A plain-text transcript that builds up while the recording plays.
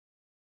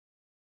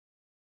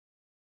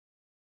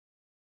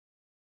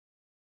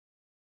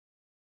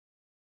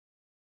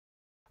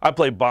I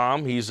play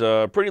Bomb. He's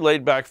a pretty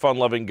laid-back,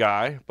 fun-loving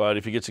guy, but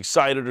if he gets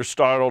excited or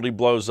startled, he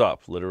blows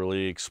up,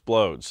 literally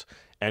explodes.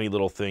 Any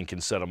little thing can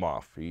set him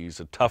off.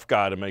 He's a tough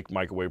guy to make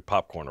microwave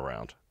popcorn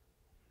around.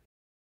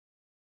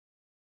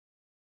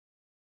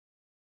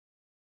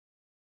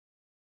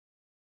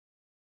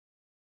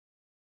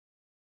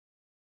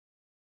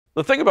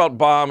 The thing about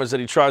Bomb is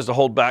that he tries to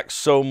hold back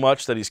so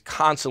much that he's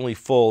constantly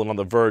full and on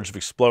the verge of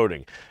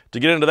exploding. To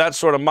get into that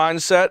sort of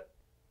mindset,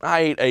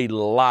 I ate a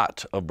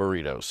lot of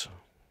burritos.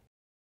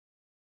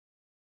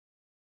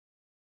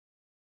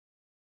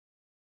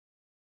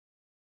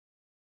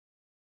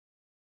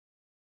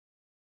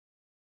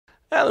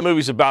 And the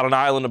movie's about an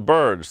island of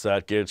birds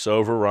that gets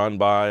overrun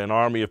by an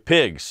army of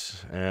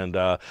pigs. And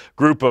a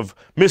group of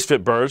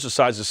misfit birds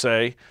decides to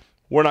say,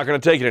 we're not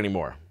going to take it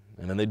anymore.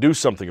 And then they do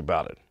something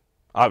about it.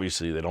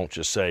 Obviously, they don't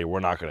just say, we're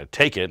not going to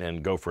take it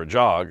and go for a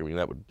jog. I mean,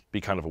 that would be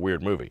kind of a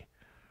weird movie.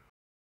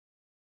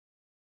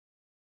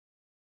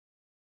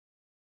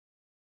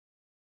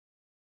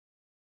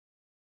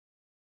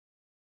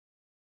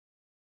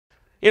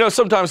 You know,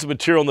 sometimes the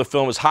material in the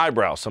film is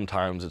highbrow,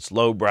 sometimes it's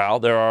lowbrow.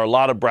 There are a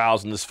lot of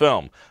brows in this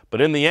film, but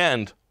in the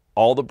end,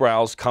 all the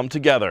brows come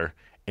together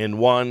in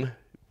one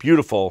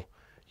beautiful,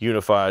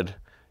 unified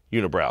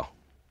unibrow.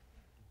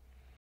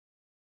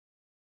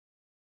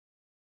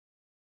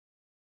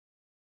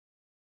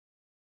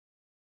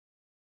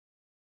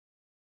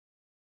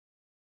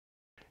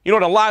 You know,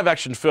 in a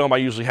live-action film, I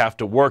usually have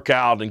to work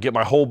out and get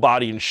my whole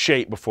body in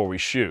shape before we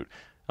shoot.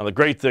 Now, the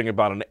great thing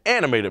about an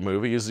animated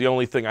movie is the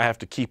only thing I have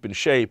to keep in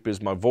shape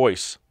is my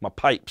voice, my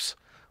pipes.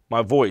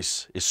 My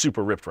voice is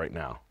super ripped right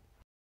now.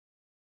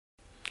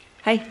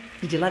 Hey,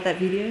 did you like that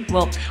video?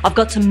 Well, I've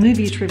got some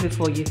movie trivia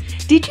for you.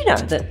 Did you know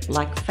that,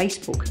 like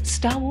Facebook,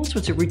 Star Wars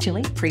was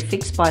originally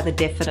prefixed by the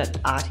definite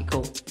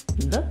article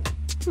the?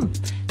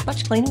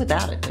 Much cleaner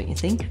without it, don't you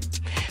think?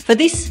 For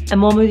this and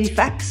more movie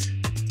facts,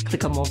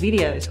 click on more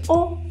videos,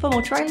 or for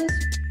more trailers,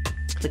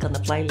 click on the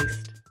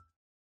playlist.